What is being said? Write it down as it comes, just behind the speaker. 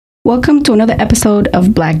Welcome to another episode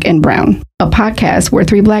of Black and Brown, a podcast where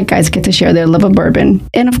three black guys get to share their love of bourbon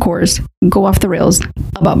and, of course, go off the rails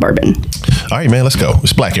about bourbon. All right, man, let's go.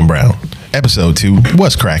 It's Black and Brown. Episode 2,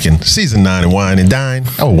 What's Cracking? Season 9 of Wine and Dine.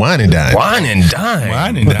 Oh, Wine and Dine. Wine and Dine.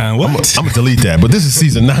 What? I'm going to delete that, but this is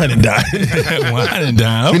season 9 and Dine. Wine and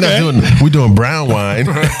Dine. Okay. We're doing brown wine.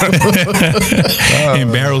 In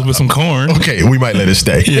barrels with some corn. Okay, we might let it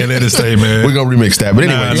stay. Yeah, let it stay, man. We're going to remix that. But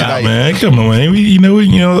anyway, tonight, man. Come on,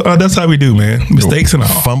 man. That's how we do, man. Mistakes and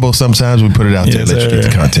all. Fumble sometimes. We put it out there, let you get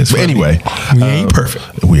the content. But anyway. We ain't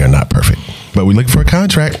perfect. We are not perfect. But we're looking for a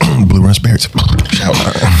contract. Blue Run Spirits. Shout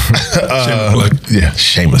out. Shameless plug. Yeah,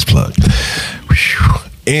 shameless plug. Whew.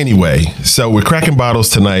 Anyway, so we're cracking bottles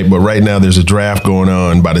tonight, but right now there's a draft going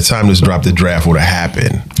on. By the time this dropped, the draft would have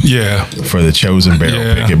happened. Yeah. For the chosen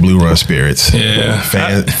barrel pick at Blue Run Spirits. Yeah.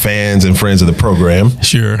 Fans and friends of the program.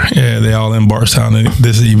 Sure. Yeah, they all in Bardstown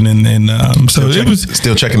this evening. And so it was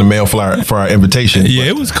still checking the mail for our invitation. Yeah,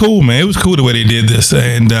 it was cool, man. It was cool the way they did this.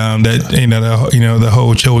 And the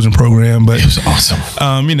whole chosen program. But it was awesome.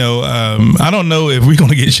 I don't know if we're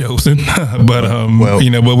gonna get chosen, but our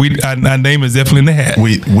name is definitely in the hat.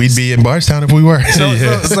 We'd be in Bardstown if we were. No.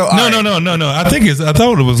 I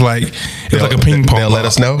thought it was like a ping pong. They'll let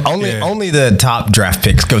us know. Only the top draft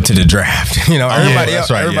picks go to the draft. Everybody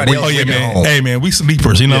else. Right, everybody else. Man. Hey, man, we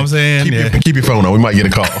sleepers. You know what I'm saying? Keep your phone on. We might get a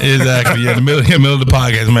call. Exactly. Yeah, in the middle of the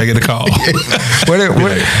podcast, we might get a call.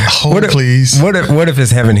 Please. What if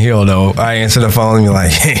it's Heaven Hill though? I answer the phone and be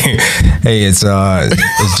like, hey, it's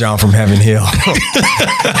John from Heaven Hill.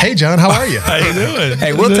 Hey, John, how are you? How you doing?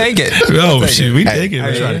 Hey, we'll take it. Oh shit, we take it.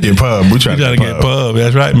 We're trying to get pub. We're trying to get pub.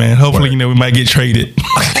 That's right, man. Hopefully, we might get traded.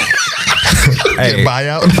 Get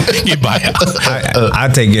buyout. I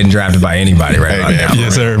take getting drafted by anybody now.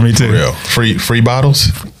 Yes, sir. Me too. Real. Free bottles.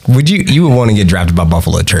 You would want to get drafted by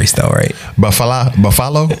Buffalo Trace though, right? Buffalo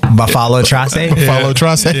Trace. Buffalo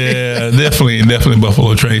Trace. Yeah, definitely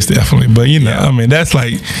Buffalo Trace, definitely. But that's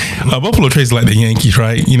like Buffalo Trace is like the Yankees,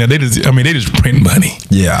 right? They just print money.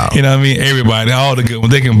 Yeah. Everybody, all the good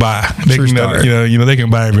ones, they can buy. They can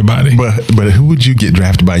buy everybody. But who would you get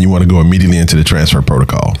drafted by? You want to go immediately into the transfer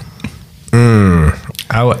protocol?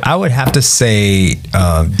 I would have to say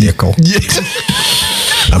Dickel.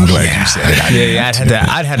 I'm glad you said it.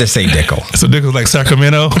 I'd have to say Dickel. So Dickel's like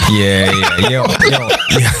Sacramento? Yeah. You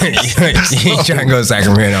ain't trying to go to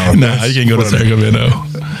Sacramento. Nah, you can't go to Sacramento.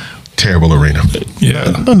 Terrible arena.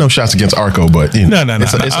 Yeah. No shots against Arco, but No.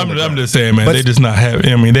 I'm just saying, man. They just not have. They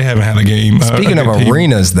haven't had a game. Speaking of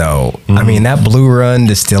arenas, though, that Blue Run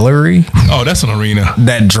Distillery. Oh, that's an arena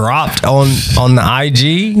that dropped on the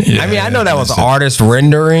IG. Yeah, I know that was an artist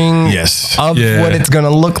rendering. Yes. Of what it's gonna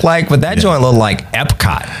look like, but that joint looked like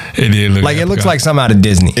Epcot. It did look like it looks like something out of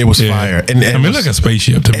Disney. It was fire, and it looked like a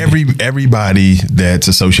spaceship to me. Everybody that's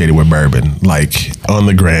associated with bourbon, like on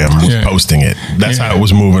the gram, was posting it. That's how it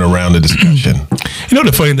was moving around the discussion.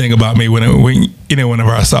 The funny thing about me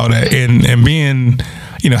whenever I saw that and being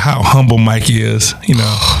how humble Mike is,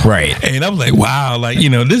 right, and I was like, wow,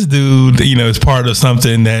 this dude is part of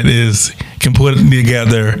something that can put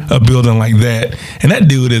together a building like that, and that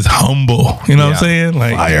dude is humble. You know what I'm saying?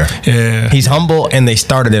 Like fire. Yeah, he's humble, and they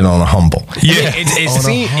started it on a humble. Yeah,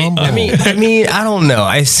 I don't know.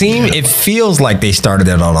 It feels like they started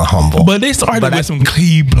it on a humble, but they started with some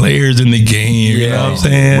key players in the game. You know what I'm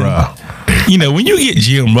saying? Bruh. When you get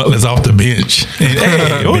Jim Rutledge off the bench, and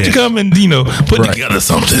hey, why don't you come and put together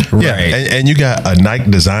something? Yeah, and you got a Nike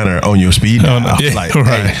designer on your speed dial.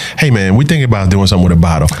 Hey man, we thinking about doing something with a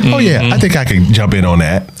bottle. Oh yeah, I think I could jump in on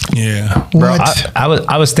that. Yeah, bro.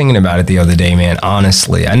 I was thinking about it the other day, man.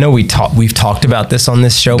 Honestly, I know we've talked about this on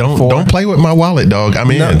this show before. Don't play with my wallet, dog. I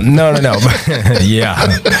mean, no.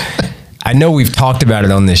 Yeah. I know we've talked about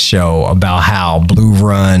it on this show about how Blue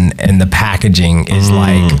Run and the packaging is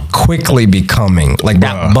like quickly becoming like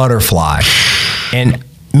that butterfly. And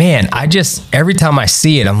man, every time I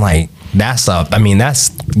see it, I'm like, that's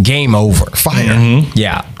game over. Fire. Mm-hmm.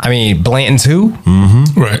 Yeah. Blanton too.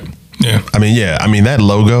 Mm-hmm. Right. Yeah. That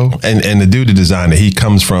logo and the dude that designed it, he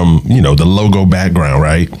comes from, the logo background,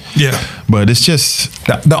 right? Yeah. But it's just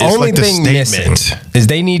the only thing missing is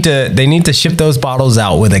they need to ship those bottles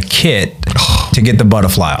out with a kit to get the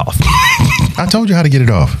butterfly off. I told you how to get it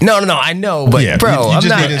off. No, I know, but bro, you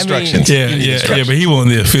just need instructions. But he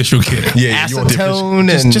wanted the official kit. Yeah, acetone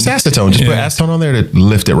just acetone. Just put acetone on there to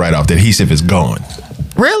lift it right off. The adhesive is gone.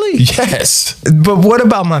 Really? Yes. But what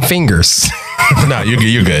about my fingers? No,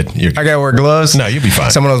 you're good. I gotta wear gloves. No, you'll be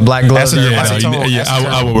fine. Some of those black gloves.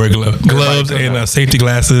 I would wear gloves and safety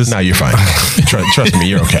glasses. No, you're fine. Trust me,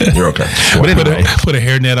 you're okay. You're okay. But anyway, put a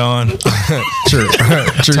hairnet on. True.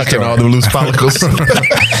 Tuck in all the loose follicles.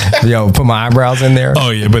 Yo, put my eyebrows in there. Oh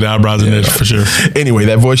yeah, but the eyebrows in there for sure. Anyway,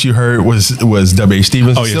 that voice you heard was W.H.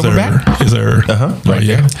 Stevens. Oh yes, Silverback. sir. Yes, sir. Right Oh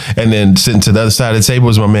yeah. there. And then sitting to the other side of the table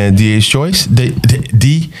was my man D.H. Joyce.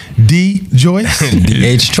 D Joyce.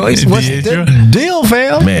 DH Choice. What's DH the deal,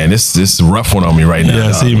 fam? Man, this is a rough one on me right now. Yeah,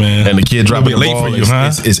 I dog. see, man. And the kid dropping Little the bit late ball for you,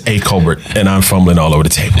 huh? is A. Colbert, and I'm fumbling all over the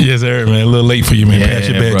table. Yes, sir, man. A little late for you, man. Past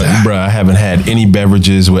your bedtime. Bro, I haven't had any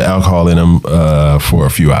beverages with alcohol in them for a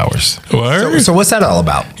few hours. Word? So what's that all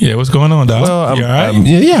about? Yeah, what's going on, dog? Well, You all right?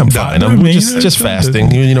 I'm Doctor, fine. I'm man, just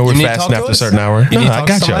fasting. You know, we're You need to fasting talk to after a us? certain hour. You need to I talk to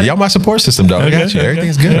got you. somebody? Y'all my support system, dog. I Okay, got you. okay,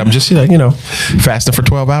 Everything's okay. good. I'm just, fasting for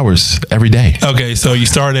 12 hours every day. Okay, so you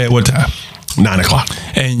started at what time? 9 o'clock.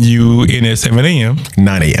 And you in at 7 a.m.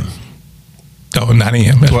 9 a.m. Oh, 9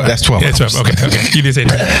 a.m. That's 12 That's 12. Okay. You did say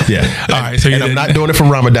that. Yeah. All right. So and I'm not doing it for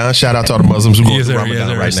Ramadan. Shout out to all the Muslims who go Yes, to sir. Ramadan Yes,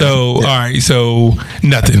 sir. right So, now. all right. So,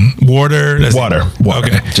 nothing. Water. That's Water.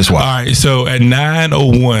 Okay. Just water. All right. So, at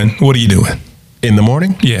 9:01, what are you doing? In the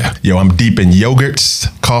morning? Yeah. Yo, I'm deep in yogurts,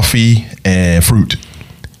 coffee, and fruit.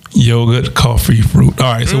 Yogurt, coffee, fruit.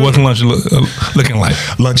 All right. So, what's lunch looking like?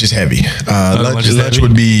 Lunch is heavy. lunch is Lunch heavy?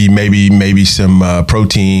 would be maybe some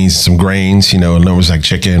proteins, some grains. Numbers like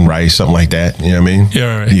chicken, rice, something like that. You know what I mean?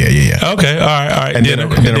 Yeah. All right. Yeah. Okay. All right. And then a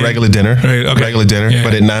regular dinner. Right, okay. Regular dinner. Yeah.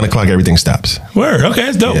 But at 9 o'clock, everything stops. Word. Okay.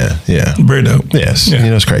 That's dope. Yeah. Very dope. Yes. Yeah.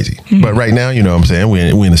 It's crazy. But right now, you know what I'm saying?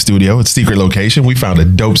 We're in the studio. It's a secret location. We found a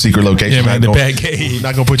dope secret location. Yeah, man. The Not gonna- Batcave.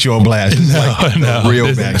 Not going to put you on blast. It's like no. a real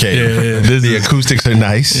This- Batcave. yeah, this The is- acoustics are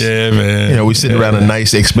nice. Yeah, man. We sit around a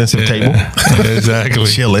nice, expensive table. Exactly.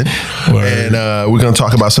 Chilling. Word. And we're going to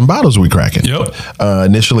talk about some bottles we cracking. Yep.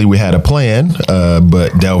 Initially, we had a plan,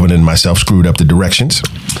 but Delvin and myself screwed up the directions.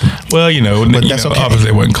 Well, but that's okay. obviously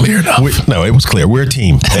it wasn't clear enough. No, it was clear. We're a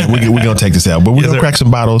team. And we're going to take this out. But we're Yes, going to sir. crack some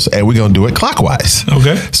bottles, and we're going to do it clockwise.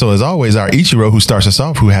 Okay. So, as always, our Ichiro, who starts us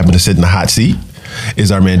off, who happened to sit in the hot seat,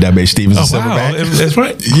 is our man W.H. Stevens Oh, of wow. Silverback. That's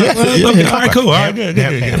right. Yeah, Okay. yeah. All right, cool. All right, good.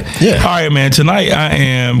 Yeah. All right, man. Tonight I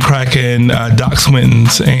am cracking Doc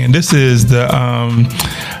Swinton's, and this is the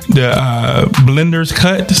Blender's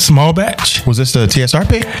Cut small batch. Was this the TSR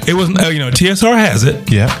pick? It was, TSR has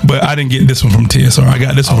it. Yeah. But I didn't get this one from TSR. I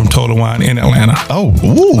got this one from Total Wine in Atlanta. Oh,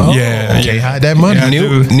 ooh. Yeah. Can't hide that money. Yeah, I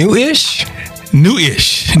do. New-ish?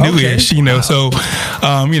 Newish. So,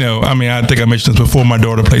 I think I mentioned this before. My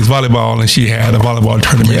daughter plays volleyball, and she had a volleyball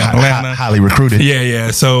tournament in Atlanta. Highly recruited.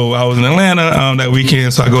 Yeah. So I was in Atlanta that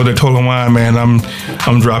weekend. So I go to Total Wine, man.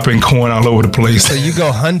 I'm dropping corn all over the place. So you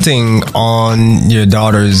go hunting on your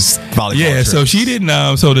daughter's volleyball Yeah. trip. So she didn't.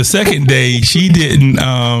 So the second day, she didn't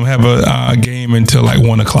have a game until like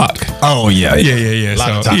 1 o'clock. Oh, yeah. Yeah.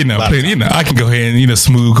 Lot of So time, lot of I can go ahead and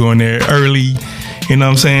smooth going there early. You know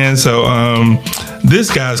what I'm saying? So this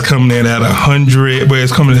guy's coming in at 100, but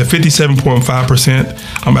it's coming in at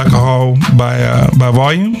 57.5% alcohol by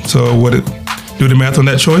volume. So do the math on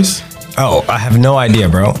that choice? Oh, I have no idea,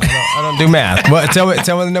 bro. I don't do math. What? Tell me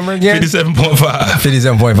the number again. 57.5.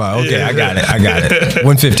 57.5. Okay, Yeah. I got it.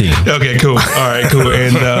 115. Okay, cool. All right, cool.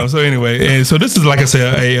 And so this is, like I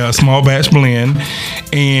said, a small batch blend,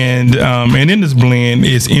 and in this blend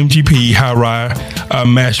is MGP High Rye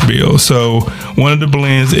Mash Bill. So one of the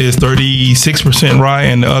blends is 36% rye,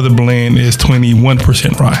 and the other blend is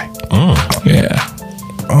 21% rye. Yeah.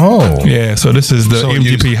 Oh. Yeah, so this is the So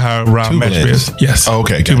MGP use High Rye two Mash blends. Bill. Yes. Oh,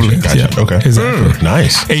 okay, Two gotcha, blends. gotcha. Yeah, Okay. exactly.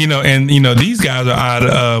 Nice. And these guys are out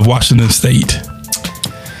of Washington State.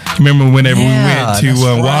 Remember whenever we went to that's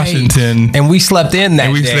right. Washington, And we slept in that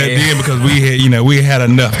and we day. slept in because we had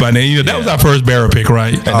enough by then. That was our first barrel pick,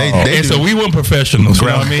 right? And they so do we weren't professionals. You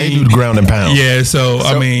know what I They mean? do ground and pound. Yeah. So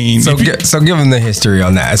give them the history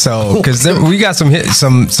on that. So because we got some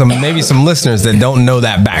maybe some listeners that don't know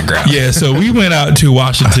that background. yeah, so we went out to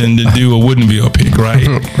Washington to do a Woodinville pick, right?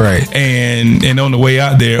 Right. And on the way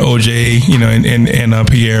out there, OJ, and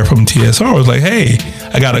Pierre from TSR was like, "Hey,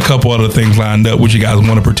 I got a couple other things lined up. Would you guys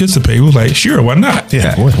want to participate?" We was like, "Sure, why not?"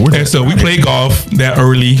 Yeah. And so we played golf that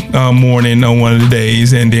early morning on one of the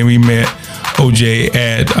days, and then we met OJ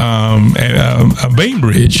at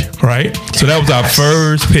Bainbridge, right? So that was our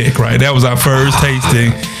first pick, right? That was our first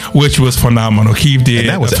tasting, which was phenomenal. Keith did. And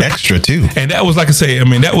that was extra too. And that was, like I say,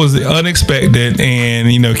 that was unexpected.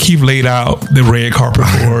 And, Keith laid out the red carpet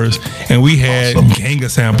for us, and we had gang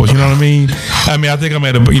of samples. You know what I mean? I think I'm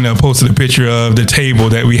at posted a picture of the table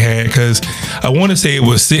that we had, because I want to say it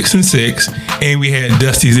was 6 and 6, and we had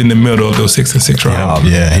Dusty's in the middle of those 6 and 6, right?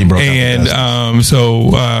 Yeah, he broke And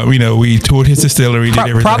out we toured his distillery, did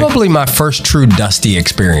everything. Probably my first true Dusty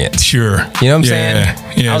experience. Sure. You know what I'm saying?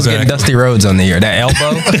 Yeah, I was exactly. getting Dusty Rhodes on the ear. That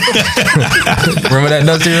elbow. Remember that,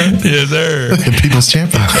 Dusty? Yes, sir. The people's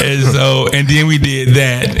champion. And then we did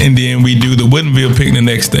that, and then we do the Woodinville pick the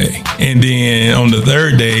next day, and then on the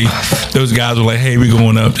third day, those guys were like, "Hey, we're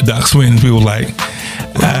going up to Doc Swinton's." We were like,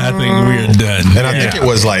 "I think we're done." And I think it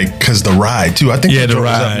was like because the ride too. I think the was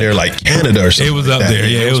ride up there like Canada or something. It was like up that. there,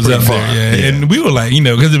 yeah. It was pretty up far. there, yeah. And we were like,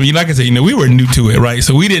 because like I said, we were new to it, right?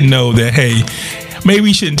 So we didn't know that, hey, maybe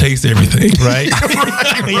you shouldn't taste everything, right?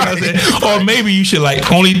 You know what I'm saying? Or maybe you should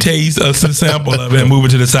like only taste a sample of it and move it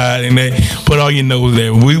to the side and they put all your nose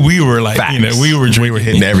there. We were like, Facts. we were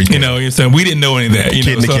hitting everything. So we didn't know any of that. Kid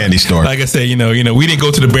in the candy store. Like I said, we didn't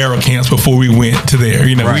go to the barrel camps before we went to there.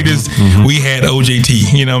 Right. We had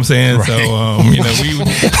OJT. You know what I'm saying? Right.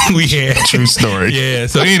 So we had True story. Yeah.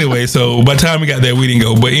 So anyway, by the time we got there, we didn't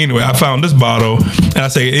go. But anyway, I found this bottle, and I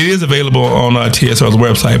say it is available on TSR's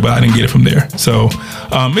website, but I didn't get it from there. So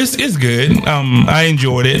it's good. I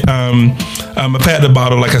enjoyed it. I've had the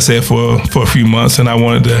bottle, like I said, for a few months, and I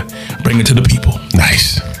wanted to bring it to the people.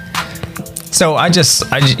 Nice. So I just,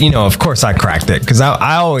 of course I cracked it because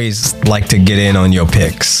I always like to get in on your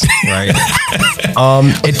picks, right?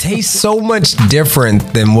 It tastes so much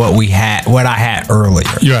different than what I had earlier.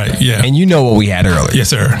 You're right. Yeah. And you know what we had earlier. Yes,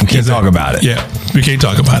 sir. We can't talk about it. Yeah, we can't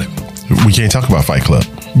talk about it. We can't talk about Fight Club.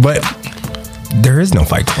 But there is no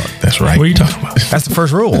Fight Club. That's right. What are you talking about? That's the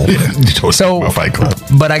first rule. Don't So, talk about Fight Club.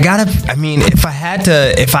 but if I had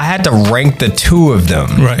to rank the two of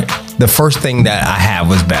them, Right. the first thing that I had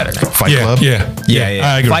was better. Fight Club. Yeah.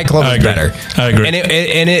 Yeah. I agree. Fight Club I is agree. better. I agree. And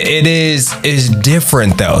it is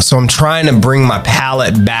different though. So I'm trying to bring my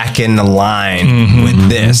palate back into line with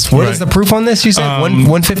this. What is Right. the proof on this? You said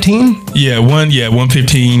 115? Yeah,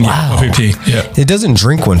 115. Wow. 115. Yeah. It doesn't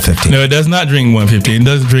drink 115. No, it does not drink 115. It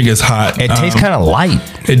doesn't drink as hot. It tastes kind of light.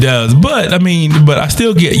 It does, but I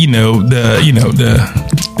still get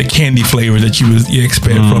the candy flavor that you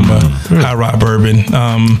expect from a high rock bourbon.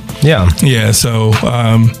 Yeah. So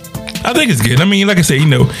I think it's good. Like I said,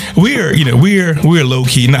 we're low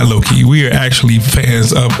key, not low key. We are actually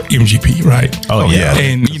fans of MGP, right? Oh, yeah.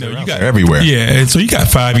 And you got They're everywhere. Yeah, and so you got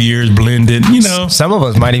 5 years blended. Some of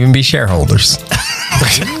us might even be shareholders.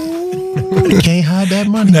 You can't hide that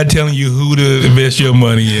money. I'm not telling you who to invest your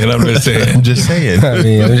money in. I'm just saying. I'm just saying. I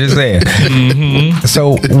mean, I'm just saying.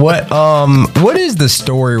 So what is the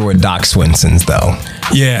story with Doc Swinton's though?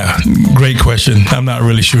 Yeah, great question. I'm not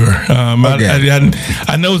really sure. Okay.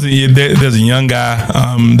 I know there's a young guy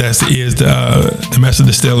that is the master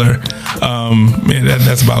distiller.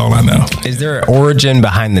 That's about all I know. Is there an origin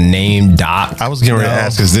behind the name Doc? I was getting ready to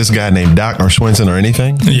ask, is this guy named Doc or Swinson or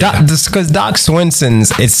anything? Yeah. Because Doc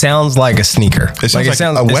Swinton's, it sounds like a sneaker. It sounds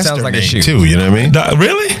like a Western like a name shoe too, you know what I mean?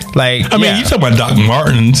 Really? Like, I mean, you talking about Doc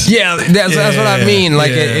Martens? Yeah, that's what I mean.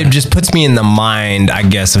 Like, it just puts me in the mind, I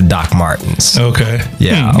guess, of Doc Martens. Okay.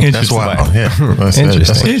 Yeah. Interesting. That's wild. Yeah.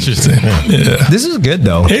 Interesting. Interesting. Yeah. This is good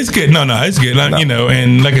though. It's good. No, it's good.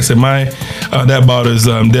 And like I said, my that bottle is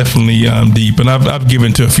definitely deep, and I've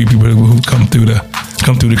given to a few people who come through the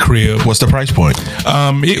crib. What's the price point?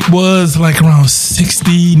 It was like around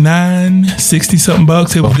 60 something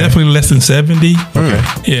bucks. It was definitely less than 70. Okay.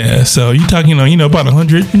 Yeah. So you're talking, about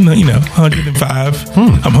 100, 105.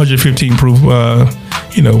 115 proof.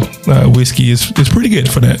 Whiskey is pretty good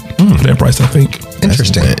for that price, I think.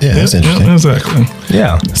 Interesting. Yeah, that's interesting. Yeah, exactly.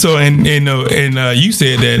 Yeah. So and you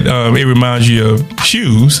said that it reminds you of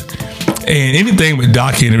shoes, and anything with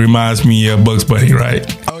Doc in it reminds me of Bugs Bunny, right?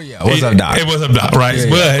 Oh yeah. What's up, Doc? It was up, Doc, right? Yeah.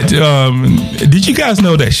 But did you guys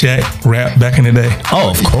know that Shaq rapped back in the day?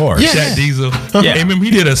 Oh, of course. Shaq Diesel. Yeah. And remember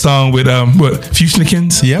he did a song with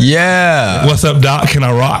Fushnikins? Yep. Yeah. What's up, Doc? Can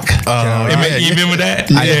I rock? You remember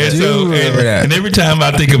that? I do remember that. And every time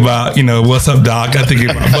I think about, what's up, Doc, I think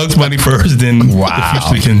about Bugs Bunny first, then Wow. the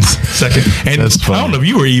Fushnikins second. And That's funny. I don't know if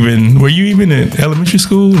you were even in elementary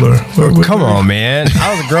school or Come on, man.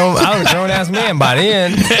 I was a grown ass man by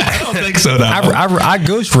then. I don't think so. Though. I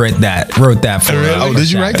ghost wrote that for. Really? Oh,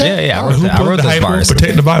 did you write that? Yeah. Who I put wrote the those hyper bars.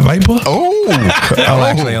 Protected by Viper? Oh.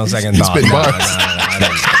 Actually, on second thought, spit no, bars.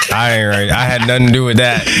 I ain't right. I had nothing to do with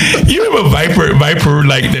that. You remember Viper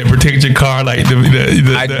like that protect your car, like the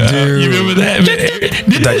I do. You remember that?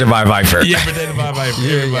 Protected by Viper. Yeah, protected by Viper.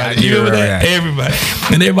 Everybody. I do You remember that? remember that.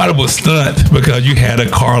 Everybody. And everybody was stunned because you had a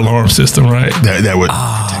car alarm system, right? That would.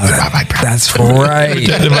 That's right.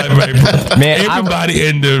 Protected by Viper. Man, everybody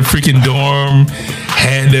in the freaking dorm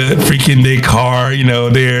had their car,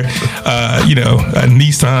 their a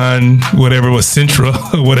Nissan, whatever it was, Sentra,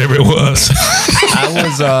 whatever it was.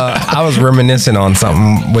 I was reminiscing on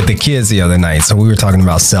something with the kids the other night. So we were talking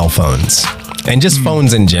about cell phones and just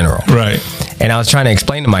phones in general. Right. And I was trying to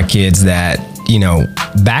explain to my kids that,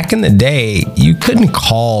 back in the day, you couldn't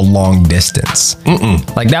call long distance.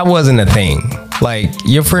 Like that wasn't a thing. Like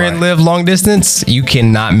your friend lived long distance, you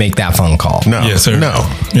cannot make that phone call. No. Yes, sir. No.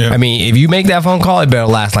 Yeah. I mean, if you make that phone call, it better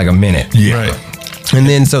last like a minute. Yeah. Right. And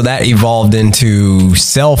then so that evolved into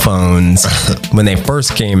cell phones when they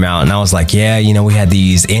first came out. And I was like, yeah, we had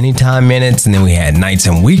these anytime minutes and then we had nights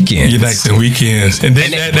and weekends. Your nights and weekends. And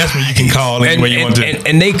then that's when you can call anywhere you want to.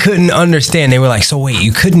 And they couldn't understand. They were like, so wait,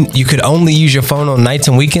 you could only use your phone on nights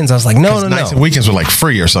and weekends? I was like, no. Nights and weekends were like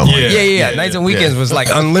free or something. Yeah. Like that. Yeah. Nights and weekends was like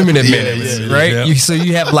unlimited minutes, right? yeah. So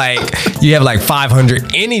you have like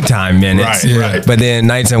 500 anytime minutes, Right. But then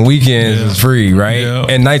nights and weekends was free, right? Yeah.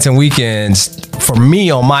 And nights and weekends for me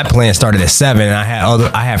on my plan started at 7. And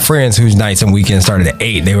I had friends whose nights and weekends started at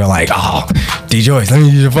 8. They were like, "Oh, D Joyce, let me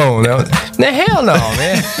use your phone." Now, hell no,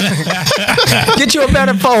 man. Get you a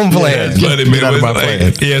better phone plan. But it Get out of was my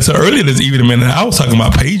plan. so earlier this evening, man, I was talking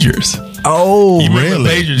about pagers. Oh, You remember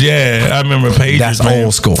pagers? Yeah, I remember pagers. That's man.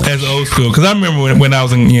 old school. That's old school. Because I remember when I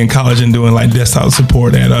was in college and doing like desktop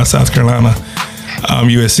support at South Carolina.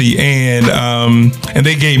 USC, and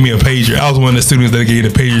they gave me a pager. I was one of the students that gave the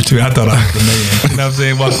pager to. I thought I was the man. You know what I'm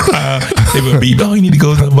saying? Well, they would beat. Oh, you need to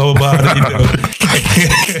go to blah blah blah.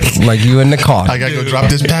 like you in the car. I gotta go drop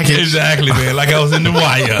this package. Exactly, man. Like I was in the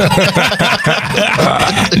wire.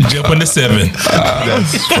 Jumping to 7.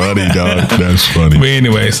 That's funny, dog. That's funny. But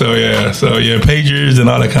anyway, so pagers and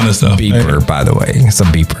all that kind of stuff. Beeper, by the way. It's a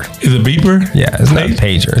beeper. Is it a beeper? Yeah, it's not a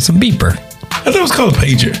pager. It's a beeper. I thought it was called a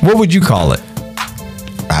pager. What would you call it?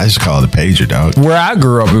 I just call it a pager, dog. Where I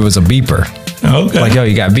grew up, it was a beeper. Okay. Like, yo,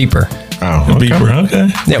 you got beeper. Oh, A beeper, okay.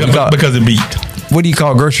 Yeah, we because it beat. What do you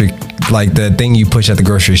call grocery? Like the thing you push at the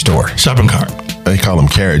grocery store? Shopping cart. They call them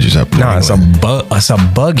carriages up. No, it's a buggy. Call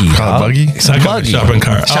it dog. buggy? It's a I call it buggy. shopping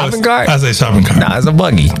cart. Shopping cart? I say shopping cart. Nah, it's a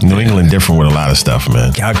buggy. New England different with a lot of stuff,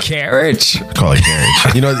 man. A carriage. Call it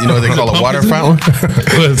carriage. You know what they call a water fountain?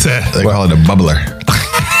 What's that? They call it a bubbler.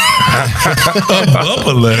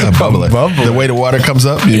 Bubbler. A bubbler. The way the water comes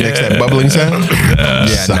up, you makes that bubbling sound. Yeah,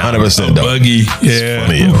 100% dog. Buggy. Yeah.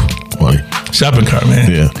 Funny, yo. Funny. Shopping cart,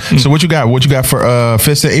 man. Yeah. So what you got? What you got for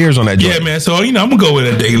fists and ears on that joint? Yeah, man. So I'm gonna go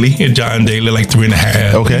with a daily, a John Daly, like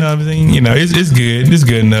 3.5. Okay. You know what I'm saying? It's good. It's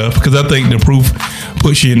good enough because I think the proof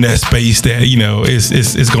puts you in that space that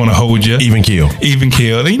it's gonna hold you. Even keel. Even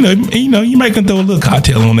kill. You might can throw a little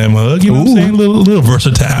cocktail on that mug. You know what I'm saying? A little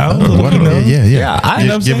versatile. Yeah. I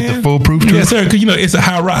know what I'm Give it saying? the foolproof truth. Yes, sir. Because it's a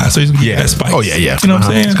high rise, so it's gonna get that spice. Oh yeah. You know what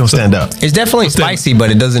I'm saying? It's gonna stand up. It's definitely spicy,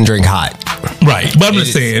 but it doesn't drink hot. Right. But I'm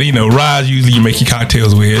just saying, rise usually you make your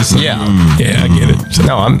cocktails with. So, Yeah. Yeah, I get it. So,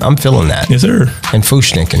 No, I'm feeling that. yes, sir. And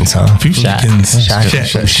Fushnikins, huh? Fushnikins.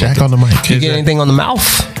 Shaq on the mic. You get anything on the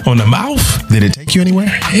mouth? On the mouth? Did it take you anywhere?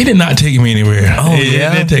 It did not take me anywhere. Oh,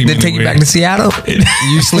 yeah? It didn't take me Did it take you anywhere. back to Seattle?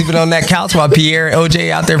 You sleeping on that couch while Pierre and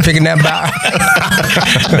OJ out there picking that bar?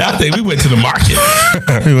 I think we went to the market.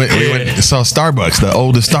 We went and saw Starbucks, the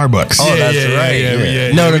oldest Starbucks. Oh, that's right.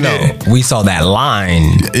 Yeah, No. we did. We saw that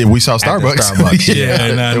line. We saw Starbucks. Starbucks. We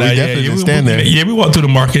definitely didn't stand there. Yeah, we walked through the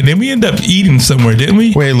market and then we ended up eating somewhere, didn't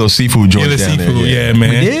we? We had a little seafood joint Yeah, the down seafood. there. Yeah, man.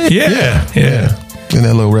 We did? Yeah. In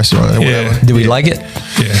that little restaurant. Whatever. Did we like it?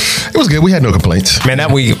 Yeah. It was good. We had no complaints. Man, that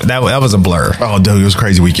week that was a blur. Oh, dude, it was a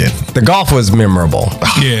crazy weekend. The golf was memorable.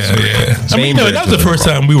 Yeah. I mean, Bainbridge that was the first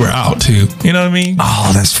time we were out too. You know what I mean?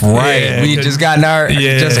 Oh, that's right. Yeah, we 'cause- just got in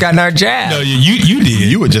our jab. No, you did.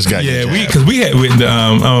 You had just got your jab. because we had went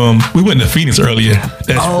we went to Phoenix earlier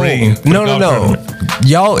that spring. for the golf No. tournament.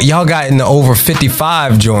 Y'all got in the over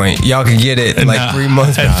 55 joint. Y'all could get it like Nah. 3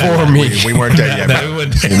 months before me. We weren't there yet. Nah, bro. we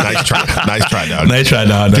wasn't. Nice try, dog. They tried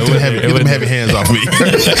dog. Get them heavy hands off me.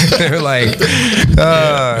 They were like,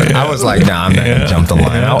 I was like, nah, I'm not gonna jump the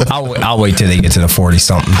line. I'll wait till they get to the 40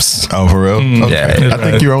 somethings. Oh, for real? Okay. yeah. I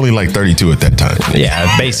think you're only like 32 at that time.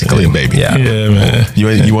 Yeah, basically, Baby. Yeah. Yeah, man.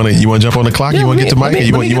 You want to jump on the clock? You want to get the mic?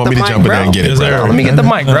 Or you want me to jump in there and get it, Yes, bro? sir. Let me get the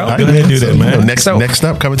mic, bro. Go ahead and do that, man. Next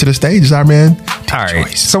up, coming to the stage is our man. All right.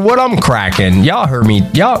 So what I'm cracking, y'all heard me.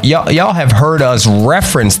 Y'all have heard us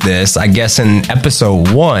reference this, I guess, in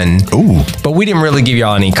episode 1. Ooh. But we didn't really give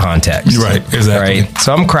y'all any context. You're right, exactly. Right.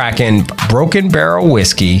 So I'm cracking Broken Barrel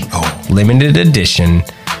Whiskey, limited edition,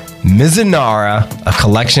 Mizunara, a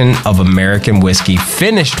collection of American whiskey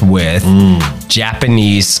finished with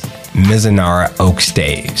Japanese Mizunara oak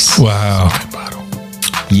staves. Wow.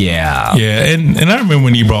 Yeah. Yeah, and I remember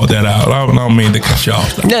when you brought that out. I don't mean to cut you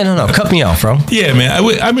off. No. Cut me off, bro. Yeah, man.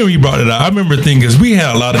 I remember you brought it out. I remember thinking, because we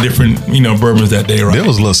had a lot of different, bourbons that day, right? It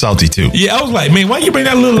was a little salty too. Yeah, I was like, man, why you bring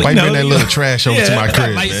that little, trash over to my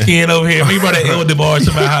crib? Light Man. skin over here. We brought that El DeBarge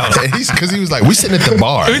to my house. Because he was like, we sitting at the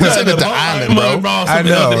bar. We sitting at the island, bro. I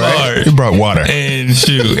know, right? He brought water. And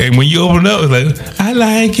shoot, and when you open it up, it's like, I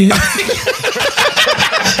like it.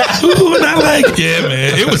 Ooh, and I like it. Yeah,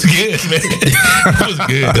 man. It was good, man. It was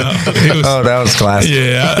good, dog. That was classic.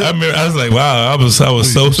 Yeah, I remember. I was like, wow. I was so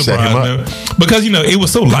surprised, man. Because it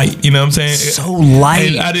was so light. You know what I'm saying? So light.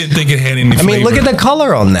 And I didn't think it had any flavor. I mean, look at the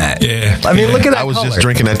color on that. Yeah. I mean, look at that. I was color. just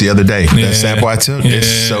drinking that the other day. Yeah. That sample I took, it's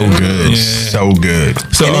so good. Yeah. So good.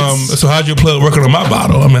 So how's your plug working on my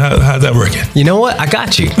bottle? I mean, how's that working? You know what? I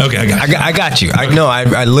got you. Okay, I got you.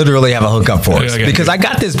 I literally have a hookup for us because I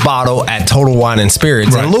got this bottle at Total Wine and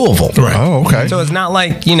Spirits in Louisville. Right. Oh, okay. So it's not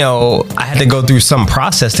like, I had to go through some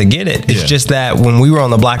process to get it. It's Yeah. just that when we were on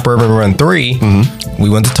the Black Bourbon Run 3, we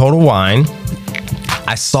went to Total Wine.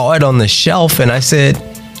 I saw it on the shelf and I said,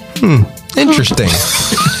 interesting.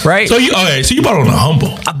 Right? So you bought it on a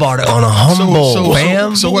humble. I bought it on a humble,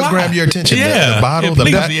 fam. So what grabbed your attention? Yeah. The bottle,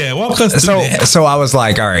 the back? Walk us through that. So I was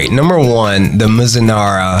like, all right, number one, the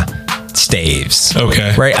Mizunara staves.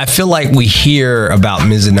 Okay. Right? I feel like we hear about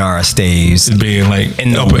Mizunara staves Being like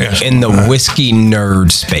in the whiskey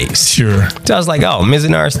nerd space. Sure. So I was like, oh,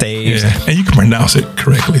 Mizunara staves. Yeah. And you can pronounce it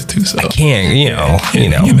correctly too. So I can't, you know.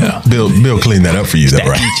 Bill cleaned that up for you, though,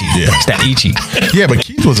 right? Yeah. It's that Ichi. Yeah, but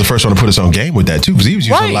Keith was the first one to put us on game with that too, because he was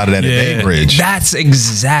using a lot of that at Bainbridge. That's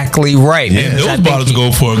exactly right. And those bottles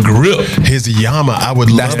go for a grip. His Yama, I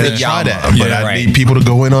would love to try that, but I need people to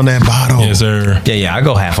go in on that bottle. Yes, sir. Yeah, I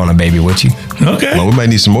go half on a baby with you. Okay. Well, we might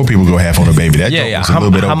need some more people to go half on a baby. That joint was a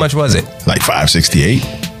little bit How over. much was it? Like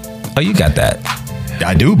 $5.68. Oh, you got that.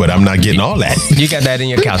 I do, but I'm not getting all that. You got that in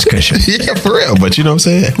your couch cushion. Yeah, for real. But you know what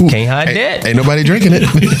I'm saying? Can't hide that. Ain't nobody drinking it.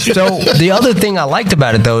 So the other thing I liked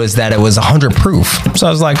about it though is that it was 100 proof. So I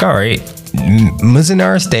was like, all right,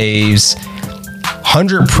 Mizunara staves,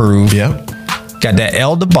 100 proof. Yep. Got that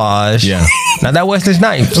El DeBarge. Yeah. Not that Wesley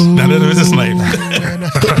Snipes. Now that was a slave.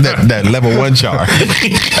 that level 1 char.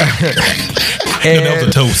 Melt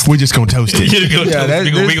the toast. We're just gonna toast it.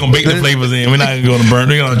 We're gonna bake the flavors in. We're not gonna burn.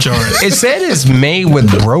 We're gonna char it. It said it's made with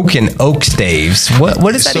broken oak staves. What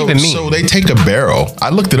does that even mean? So they take a barrel. I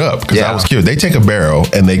looked it up because I Yeah. was curious. They take a barrel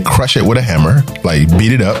and they crush it with a hammer, like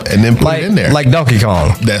beat it up, and then put it in there. Like Donkey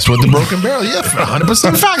Kong. That's what the broken barrel. Yeah,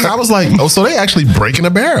 100% fact. I was like, oh, so they actually breaking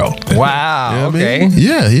a barrel. Wow. You know what I Okay. mean?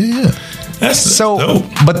 Yeah. That's So, dope.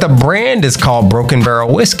 but the brand is called Broken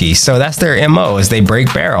Barrel Whiskey. So that's their MO is they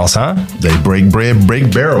break barrels, huh? They break bread,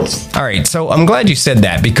 break barrels. All right. So I'm glad you said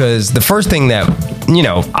that because the first thing that,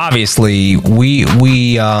 obviously we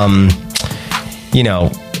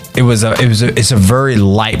it's a very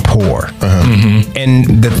light pour.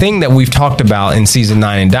 And the thing that we've talked about in season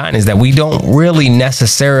 9 and Dine is that we don't really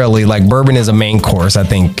necessarily like bourbon is a main course, I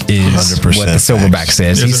think is 100% what the Silverback facts.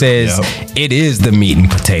 says. He Yes, sir. says it is the meat and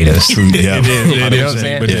potatoes. Yeah. It is. You know what I'm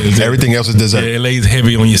saying? Yeah. Everything else is dessert. It lays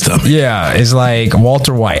heavy on your stomach. Yeah, it's like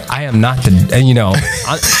Walter White. I am not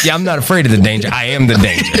I'm not afraid of the danger. I am the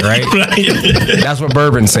danger, right? Right. That's what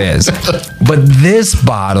bourbon says. But this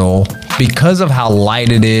bottle, because of how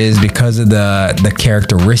light it is, because of the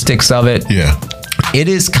characteristics of it, Yeah. it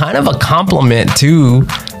is kind of a compliment to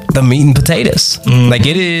the meat and potatoes. Like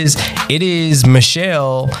it is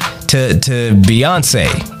Michelle to Beyonce.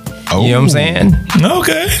 You know what I'm saying?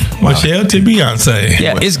 Okay. Michelle to Beyonce.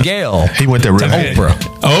 Yeah, it's Gail He went there to real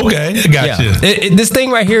Oprah. Okay. I got you. This thing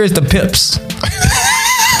right here is the Pips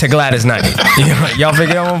to Gladys Knight. Y'all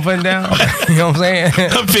figure out what I'm putting down? You know what I'm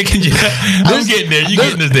saying? I'm picking you. I'm getting there. You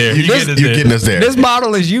getting us there. You getting us there. This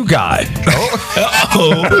bottle is you got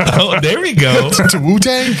Oh, there we go. To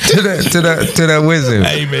Wu-Tang? to the wizard.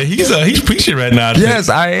 Hey man, he's preaching right now. Yes,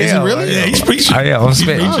 I am. Is he really? Yeah, he's preaching. I am. I'm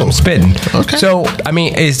spitting. preaching. I'm spitting. Okay. So I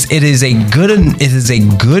mean, it is a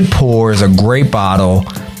good pour. It's a great bottle.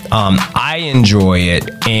 I enjoy it,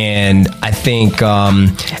 and I think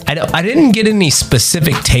I didn't get any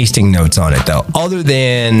specific tasting notes on it though, other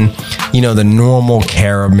than the normal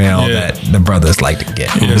caramel that the brothers like to get.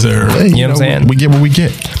 Yes, sir. Hey, You know what I'm saying? We get what we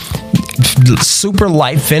get. Super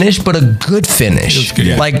light finish, but a good finish.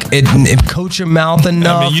 good. Like it coats your mouth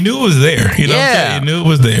enough. I mean, you knew it was there. You know what I'm Yeah. saying? You knew it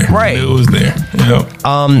was there. Right. You knew it was there.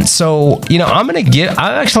 Yep. So I'm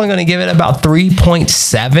actually gonna give it about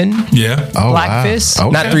 3.7 Yeah. Oh, Black wow. Fist, Okay.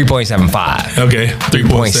 not 3.75. Okay.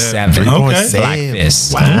 3.7. 3.7. Okay. Black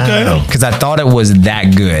Fist. Okay. Because I thought it was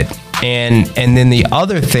that good. And then the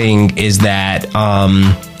other thing is that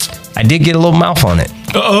I did get a little mouth on it.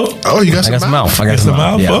 Oh, you got some mouth. I got some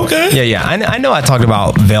mouth. Yeah. Okay. Yeah. I know I talked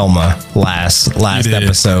about Velma last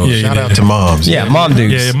episode. Yeah, Shout out to moms. Yeah, Mom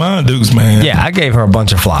Dukes. Yeah, Mom Dukes, man. Yeah, I gave her a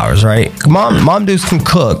bunch of flowers, right? Mom Dukes can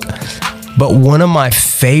cook, but one of my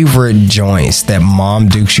favorite joints that Mom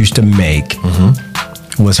Dukes used to make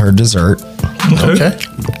was her dessert. Okay.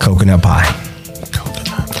 Coconut pie.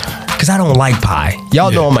 Because I don't like pie.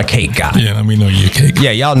 Y'all know I'm a cake guy. Yeah, let me know you're a cake.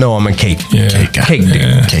 Yeah, y'all know I'm a cake. Yeah. Cake dude.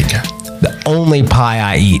 Yeah. Cake guy. The only pie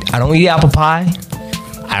I eat. I don't eat apple pie.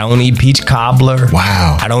 I don't eat peach cobbler.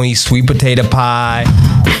 Wow. I don't eat sweet potato pie.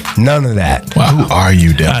 None of that. Wow. Who are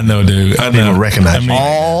you, Deb? I know, dude. I don't even recognize you.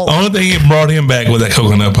 Only thing that brought him back was that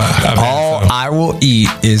coconut pie. All I will eat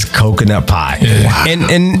is coconut pie. Yeah. Wow.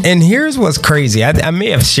 And here's what's crazy. I may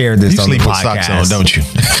have shared this You on the sleep with podcast. socks on, don't you?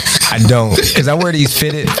 I don't, because I wear these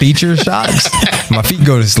fitted feature socks. My feet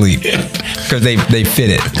go to sleep because they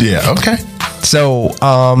fit it. Yeah, okay. So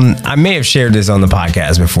I may have shared this on the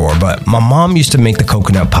podcast before, but my mom used to make the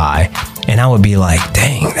coconut pie, and I would be like,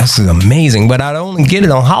 "Dang, this is amazing!" But I'd only get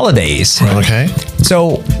it on holidays. Okay.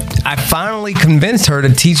 So I finally convinced her to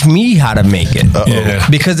teach me how to make it. Yeah.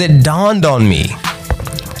 Because it dawned on me.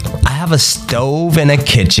 I have a stove and a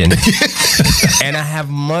kitchen, and I have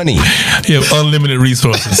money. You have unlimited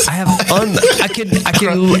resources. I have I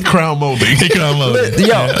can Crown molding.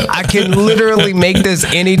 I can literally make this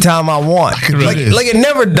anytime I want. do Like this. it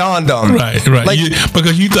never dawned on me. Right. Like,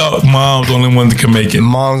 Because you thought mom's the only one that can make it.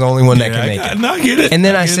 mom's the only one that can make it. No, I get it. And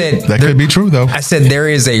then I get said, it. That could be true, though. I said, there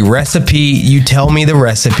is a recipe. You tell me the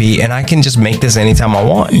recipe, and I can just make this anytime I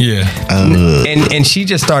want. Yeah. And she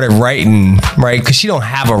just started writing, right? Because she don't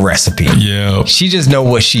have a recipe. Yeah. She just know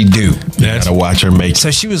what she do. That's Gotta watch her make. So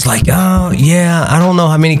she was like, "Oh yeah, I don't know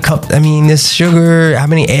how many this sugar, how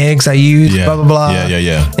many eggs I use, Yeah. blah blah blah."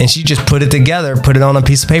 Yeah. And she just put it together, put it on a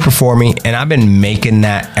piece of paper for me, and I've been making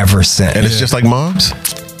that ever since. And it's just like mom's?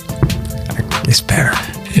 It's better.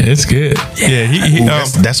 Yeah, it's good. Yeah, he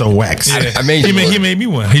Ooh, that's on wax. yeah. I made he you made one. he made me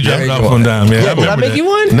one. He dropped made it you off one. one time. Yeah, Yeah, did I remember make that. you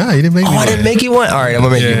one? No, you didn't make me Oh, I one. didn't make you one. All right, I'm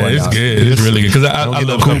gonna make you Yeah, one. it's dog. good. It's really good because I don't get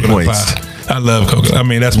love no cool coconut points. pie. I love coconut. I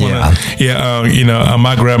mean, that's one. Yeah.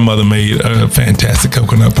 My grandmother made a fantastic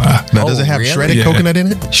coconut pie. Now, does it have really? shredded Yeah. coconut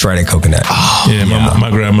in it? Shredded coconut. My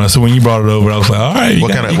grandma. So when you brought it over, I was like, all right.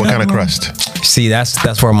 What kind of crust? See,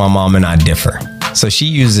 that's where my mom and I differ. So she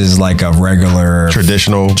uses like a regular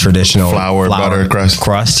Traditional flour flour butter crust.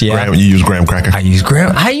 Crust, yeah. You use graham cracker? I use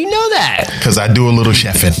graham. How you know that? Because I do a little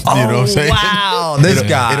chefing. You know what I'm saying? Wow, this It'll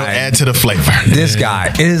guy. add to the flavor. This guy,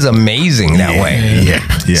 it is amazing that way.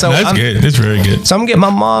 Yeah. So That's good. It's very good. So I'm getting my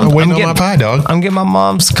mom. I'm waiting on my pie, dog. I'm getting my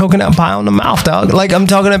mom's coconut pie on the mouth, dog. Like I'm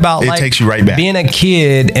talking about. It like, takes you right back. Being a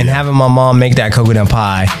kid and having my mom make that coconut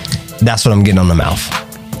pie. That's what I'm getting on the mouth.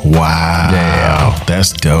 Wow. Yeah.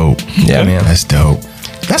 That's dope. Yeah, man. That's dope.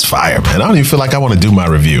 That's fire, man. I don't even feel like I want to do my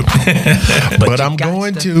review. but I'm got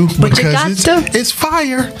going to. to But you because got to. it's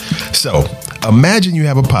fire. So imagine you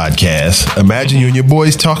have a podcast. Imagine you and your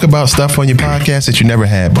boys talk about stuff on your podcast that you never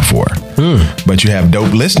had before. But you have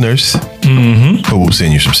dope listeners who will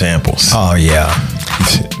send you some samples. Oh yeah.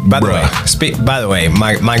 By Bruh. the way,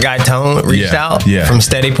 my guy Tone reached out from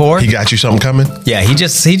Steady Pour. He got you something coming? Yeah, he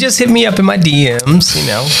just hit me up in my DMs, you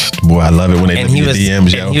know. Boy, I love it when they And look he at was your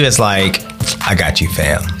DMs, yo. and he was like, "I got you,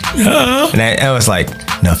 fam." And I was like,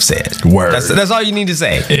 "Enough said." Word. That's all you need to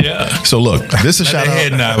say. Yeah. So look, this is a Shout shout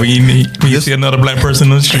head out. now when you see another black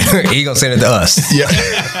person on the street. He gonna send it to us. Yeah.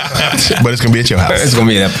 But it's going to be at your house. It's gonna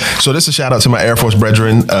be that. So this is a shout out to my Air Force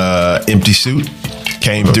brethren, Empty Suit.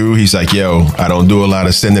 Came through. He's like, yo, I don't do a lot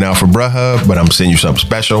of sending out for Bruh, but I'm sending you something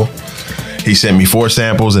special. He sent me 4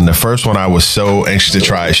 samples, and the first one I was so anxious to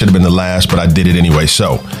try. It should have been the last, but I did it anyway.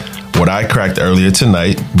 So what I cracked earlier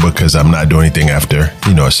tonight, because I'm not doing anything after,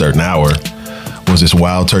 a certain hour, was this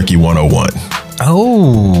Wild Turkey 101.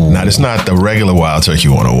 Oh, Now, it's not the regular Wild Turkey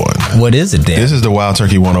 101. what is it then? This is the Wild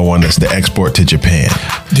Turkey 101 that's the export to Japan.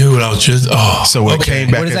 Dude, I was just So it came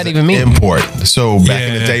back What does as that an even mean? import. So back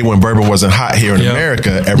in the Yeah. day when bourbon wasn't hot here in Yeah.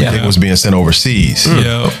 America, everything Yeah. was being sent overseas.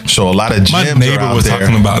 Yeah. So a lot of gems My are neighbor out was there.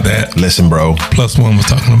 talking about that. Listen, bro, Plus one was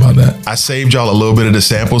talking about that. I saved y'all a little bit of the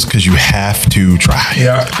samples because you have to try.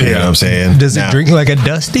 Yeah. You know what I'm saying? Does it Now, drink like a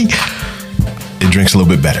Dusty? It drinks a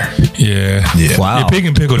little bit better. Yeah. Yeah. Wow. Yeah, Pig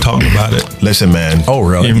and Pickle talked about it. Listen, man. Oh,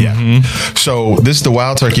 really? Yeah. So this is the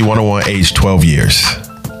Wild Turkey 101, aged 12 years.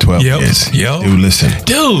 12 years. Yep. Dude, listen.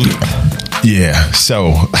 Dude. Yeah.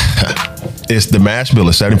 So it's the mash bill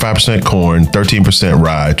is 75% corn, 13%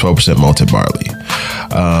 rye, 12% malted barley.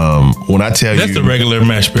 When I tell That's you, the regular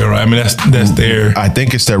mash bill, right? I mean, that's their. I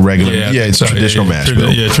think it's their regular. Yeah, it's sorry, traditional mash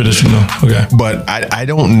bill. Yeah, traditional. Okay. But I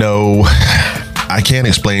don't know. I can't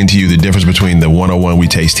explain to you the difference between the 101 we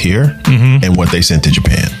taste here and what they sent to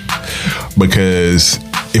Japan. Because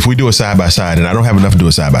if we do a side by side, and I don't have enough to do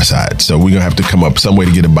a side by side, so we're gonna have to come up some way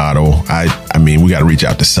to get a bottle. I mean, we got to reach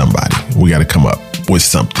out to somebody. We got to come up with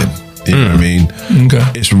something. You know what I mean? Okay.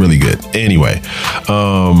 It's really good. Anyway,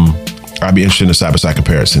 I'd be interested in a side by side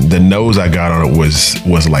comparison. The nose I got on it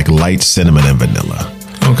was like light cinnamon and vanilla.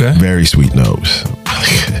 Okay. Very sweet nose.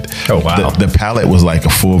 Really good. Oh, wow. The palate was like a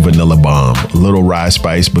full vanilla bomb. A little rye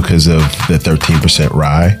spice because of the 13%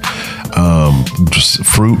 rye. Just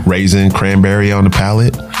fruit, raisin, cranberry on the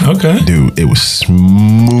palate. Okay. Dude, it was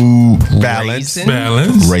smooth. Balance.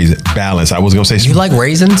 Balance. I was going to say You like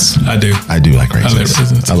raisins? I do. I do like raisins. I like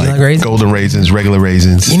raisins. I like like raisins? golden raisins, regular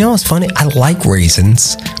raisins. You know what's funny? I like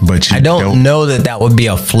raisins, But you I don't know that would be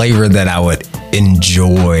a flavor that I would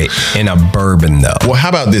enjoy in a bourbon, though. Well, how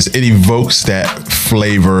about this? It evokes that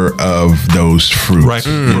flavor of those fruits.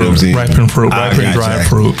 Ripened You know what I'm fruit. saying? Ripened fruit. I Ripened got dried you.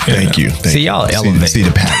 fruit. Thank you. See, y'all elevate. See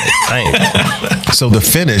the palate. Dang. So the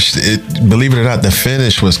finish, believe it or not, the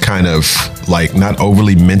finish was kind of like not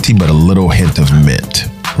overly minty, but a little hint of mint,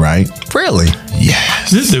 right? Really?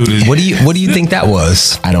 Yes. This dude is. What do you think that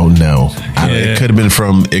was? I don't know. Yeah. It could have been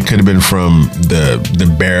from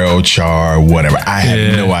the barrel char, whatever. I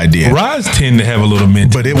have no idea. Ryes tend to have a little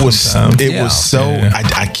mint. But it was so. Yeah.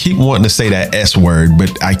 I keep wanting to say that S word,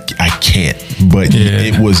 but I can't. But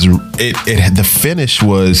it was the finish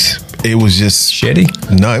was. It was just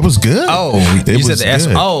Shitty? No, it was good. Oh, it you said the S.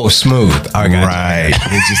 good. Oh, smooth. I got you. Right.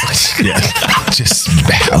 It just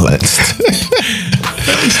balanced.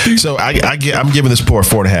 So I'm giving this pour a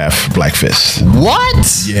 4.5 Black Fist.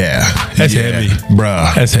 What? Yeah, That's heavy,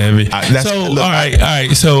 bruh. That's heavy. All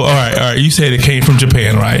right. You said it came from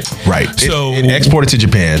Japan, right? Right. So it exported to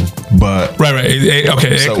Japan, but right.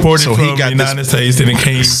 Okay, So- exported so from he got the United this- States, and it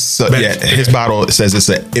came. so, back. yeah, his bottle says it's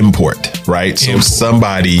an import, right? So Import.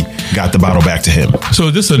 somebody got the bottle back to him. So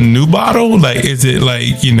is this a new bottle? Like, is it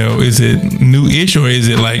like, is it new-ish, or is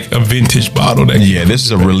it like a vintage bottle? Yeah, this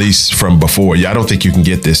is a release from before. Yeah, I don't think you can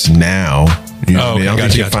get this now. You know what I mean? I don't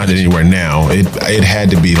think you can find it anywhere now. It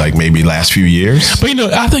had to be like maybe last few years. But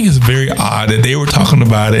I think it's very odd that they were talking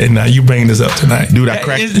about it, and now you bringing this up tonight, Dude, I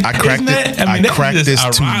cracked this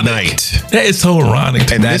tonight. That is so ironic.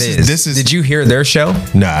 To And me. this is. Did you hear their show?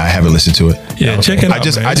 Nah, I haven't listened to it. Yeah, check it out.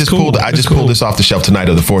 I just pulled this off the shelf tonight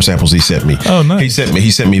of the 4 samples he sent me. Oh, nice.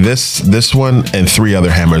 He sent me this one and 3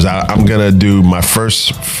 other hammers. I'm gonna do my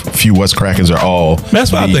first few What's Krackens are all.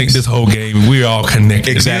 That's why I think these. this whole game we're all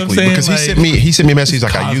connected. Exactly, You know what I'm because saying? he sent me a message. He's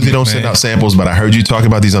like, I usually don't send out samples, but I heard you talking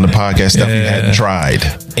about these on the podcast, stuff you hadn't tried.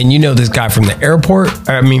 And you know this guy from the airport?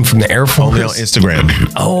 From the Air Force? Only on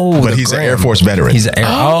Instagram. Oh, But he's an Air Force veteran. He's an Air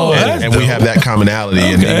that's and we have that commonality.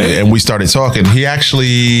 Okay. And we started talking. He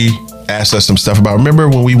actually asked us some stuff about, remember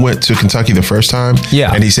when we went to Kentucky the first time?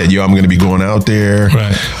 Yeah. And he said, yo, I'm going to be going out there.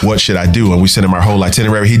 Right. What should I do? And we sent him our whole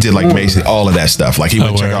itinerary. He did like basically all of that stuff. Like he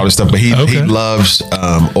would check word. all this stuff, but he Okay. loves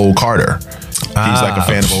Old Carter. He's like a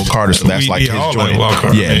fan of Old Carter, so that's like We his all joint. like Old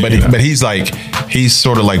Carter, Yeah, man, but he's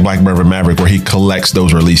sort of like Black Bourbon Maverick, where he collects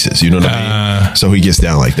those releases. You know what I mean? So he gets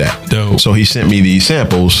down like that. Dope. So he sent me these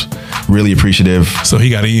samples. Really appreciative. So he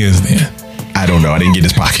got ears then. I don't know. I didn't get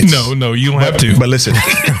his pockets. No, you don't have to. But listen,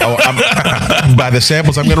 by the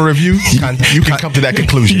samples I'm going to review, you can come to that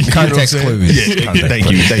conclusion. You know what I'm Context saying? clues. Yeah, Context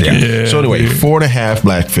thank you. Yeah, So anyway, 4.5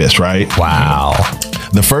 Black Fist, right? Wow.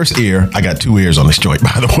 The first ear, I got 2 ears on this joint,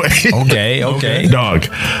 by the way. Okay. Dog.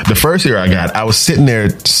 The first ear I was sitting there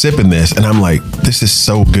sipping this, and I'm like, this is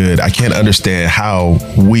so good. I can't understand how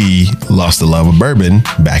we lost the love of bourbon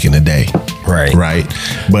back in the day. Right.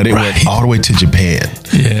 But it went all the way to Japan.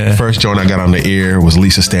 Yeah. First joint I got on the ear was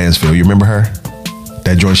Lisa Stansfield. You remember her?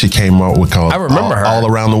 That joint she came out with called I remember her. All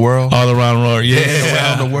Around the World. All around the world,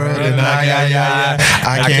 Around the world, and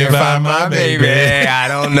I can't find my baby. I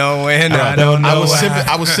don't know when.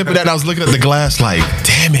 I was sipping that, and I was looking at the glass like,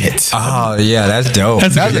 damn it. Oh yeah, that's dope.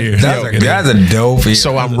 That's a good ear. That's a dope ear.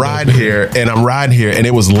 So I'm riding here, and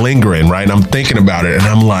it was lingering, right? And I'm thinking about it, and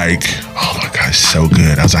I'm like, oh my God, it's so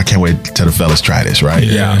good. I was like, I can't wait till the fellas try this, right?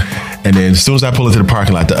 Yeah. And then as soon as I pull into the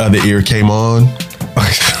parking lot, the other ear came on.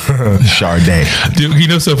 Chardonnay. Dude,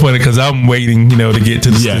 it's so funny because I'm waiting, to get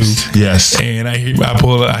to the stoop. Yes. And I hear Plug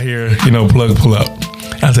pull up.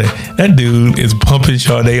 I say, that dude is pumping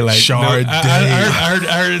Chardonnay like Chardonnay. I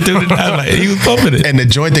heard it through the night. Like, he was pumping it. And the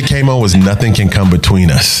joint that came on was Nothing Can Come Between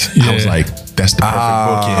Us. I was like, That's the perfect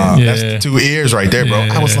bookend. Yeah. That's the two ears right there, bro.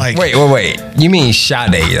 I was like, Wait. You mean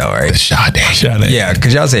Sade though, right? Sade. Sade. Yeah,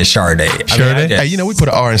 because y'all said Sade. Sade? Hey, you know, we put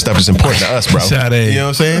an R in stuff that's important to us, bro. Sade. You know what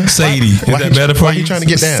I'm saying? Sadie. Is Why that you- better for why you? you trying to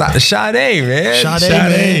get down? Sade, man. Sade, Sade.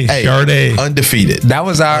 man. Hey, Sade. undefeated. That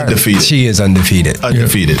was our Undefeated. She is undefeated.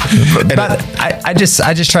 Undefeated. And But I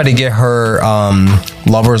just tried to get her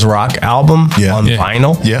Lovers Rock album on Yeah.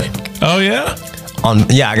 vinyl. yeah. Oh yeah.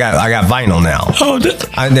 I got vinyl now. Oh,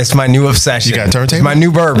 That's my new obsession. You got a turntable? It's my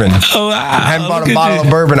new bourbon. oh wow. I haven't bought Look a at bottle you. of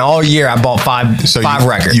bourbon all year. I bought five So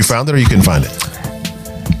records. You found it or you couldn't find it?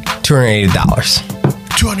 $280.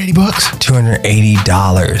 $280.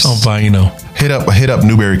 $280. Oh, vinyl. Hit up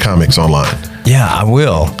Newberry Comics online. Yeah, I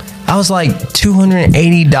will. I was like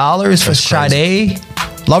 $280 for That's crazy. Sade.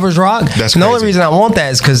 Lovers Rock. That's the only crazy. reason I want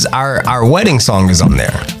that is because our wedding song is on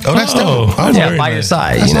there. Oh, that's dope. that's Yeah, very by your nice.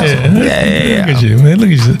 side. You know? Yeah. Look at you, man. Look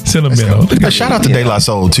at you. Sentimental. Look A at shout out to De La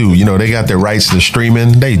Soul too. You know, they got their rights to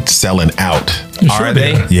streaming. They selling out. you. Are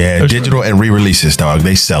they? Yeah, Sure. digital and re-releases, dog.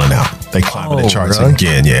 They selling out. They climbing the Oh, charts really?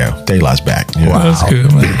 again. Yeah, De La's back. Yeah. Wow. That's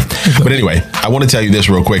good, man. But anyway, I want to tell you this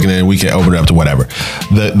real quick, and then we can open it up to whatever.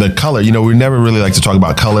 The color. You know, we never really like to talk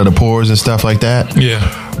about color of the pores and stuff like that.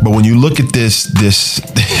 Yeah. But when you look at this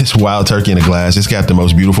wild turkey in a glass, it's got the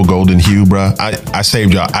most beautiful golden hue, bruh. I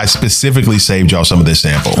saved y'all. I specifically saved y'all some of this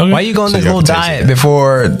sample. Okay. Why you go on So this y'all little can taste diet it.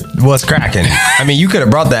 before what's cracking? I mean, you could have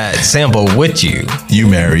brought that sample with you. You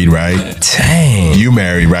married, right? Dang. You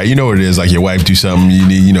married, right? You know what it is. Like your wife do something, you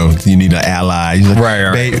need an ally. You're like,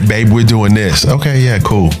 Right. Babe, we're doing this. Okay, yeah,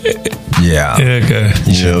 cool. Yeah. Yeah, okay.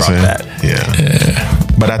 You should You know have what I'm brought saying? that. Yeah.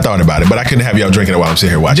 But I thought about it. But I couldn't have y'all drinking it while I'm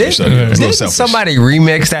sitting here watching. Did, So it was a little did selfish. somebody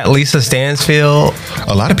remix that Lisa Stansfield?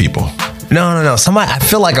 A lot of people No. Somebody. I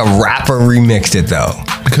feel like a rapper remixed it though.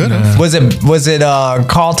 could have. Was it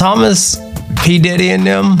Carl Thomas, P Diddy, and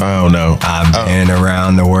them? I don't know. I've been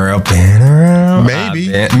around the world, been around.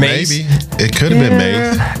 Maybe. I've been, Mace. Maybe. It could have been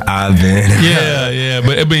Mace. I've been. Yeah.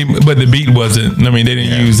 But I mean, but the beat wasn't. I mean, they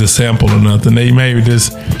didn't use the sample or nothing. They maybe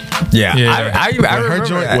just. Yeah. Yeah. I When, remember her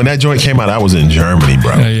joint, that. when that joint came out, I was in Germany,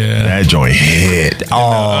 bro. Yeah. That joint hit.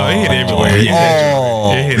 Oh, it hit everywhere. It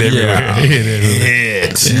hit everywhere. yeah. It hit everywhere.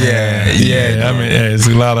 Hit. Yeah. I mean, it's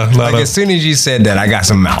a lot of. Like as soon as you said that, I got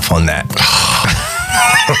some mouth on that.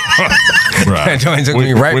 Right. That joint took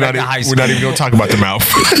me right we're back not to high We're school. not even going to talk about the mouth.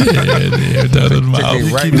 me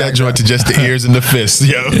right Keep that joint to just the ears and the fists,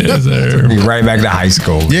 yo. Yes, sir. Me right back to high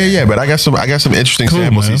school. Yeah, but I got some interesting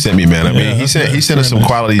samples man. he sent me, man. I mean, Yeah, he sent that's us very some nice.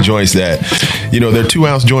 quality joints that, they're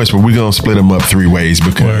 2-ounce joints, but we're gonna split them up 3 ways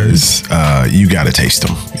because you got to taste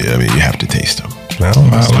them. Yeah, I mean, you have to taste them. Well,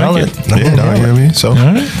 I smell like it. it. Yeah, dog, you know what I mean? So,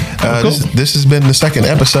 right. Cool. this has been the second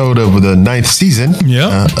episode of the 9th season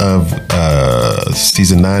Yeah. of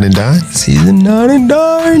season 9 and Dine. Season 9 and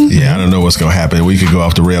 9. Yeah, I don't know what's gonna happen. We could go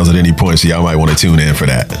off the rails at any point, so y'all might want to tune in for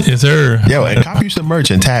that. Yes, sir. Yo, and copy some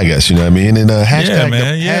merch and tag us. You know what I mean? And hashtag Yeah,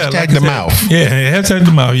 man. hashtag like I the said. mouth. Yeah, hashtag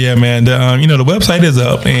the mouth. Yeah, man. The website is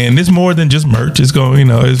up, and it's more than just merch. It's going.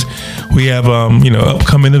 We have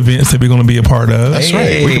upcoming events that we're going to be a part of. That's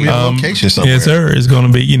right. We could be on location somewhere. Yes, sir. It's going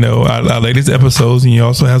to be our latest episodes, and you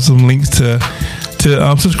also have some links to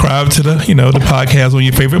subscribe to the the podcast on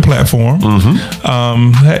your favorite platform.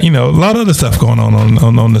 Mm-hmm. A lot of other stuff going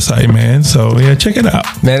on the site, man. So yeah, check it out.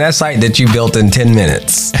 Man, that site that you built in 10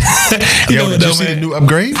 minutes. Yo, did you see the new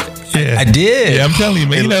upgrade? Yeah. I did. Yeah, I'm telling you,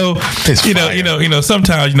 man. It's fire.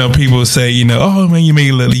 Sometimes people say, oh man, you made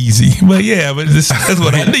it a little easy, but that's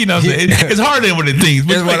what I do. You know what I'm saying? It's harder than what it thinks.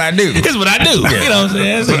 But It's what I do. It's what I do. You know what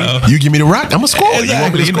I'm saying? So, You give me the rock, I'm gonna score. You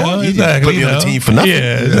want me to score? You didn't put me on the team for nothing.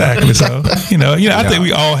 Yeah, exactly. So I think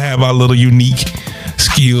we all have our little unique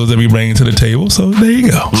skills that we bring to the table. So there you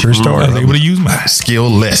go. True story. I was able to use mine.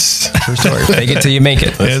 Skillless. True story. Fake it till you make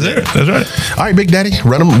it. Yes, sir. That's right. All right, Big Daddy,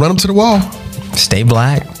 run them to the wall. Stay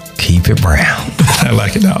black, keep it brown. I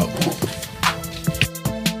like it, dog.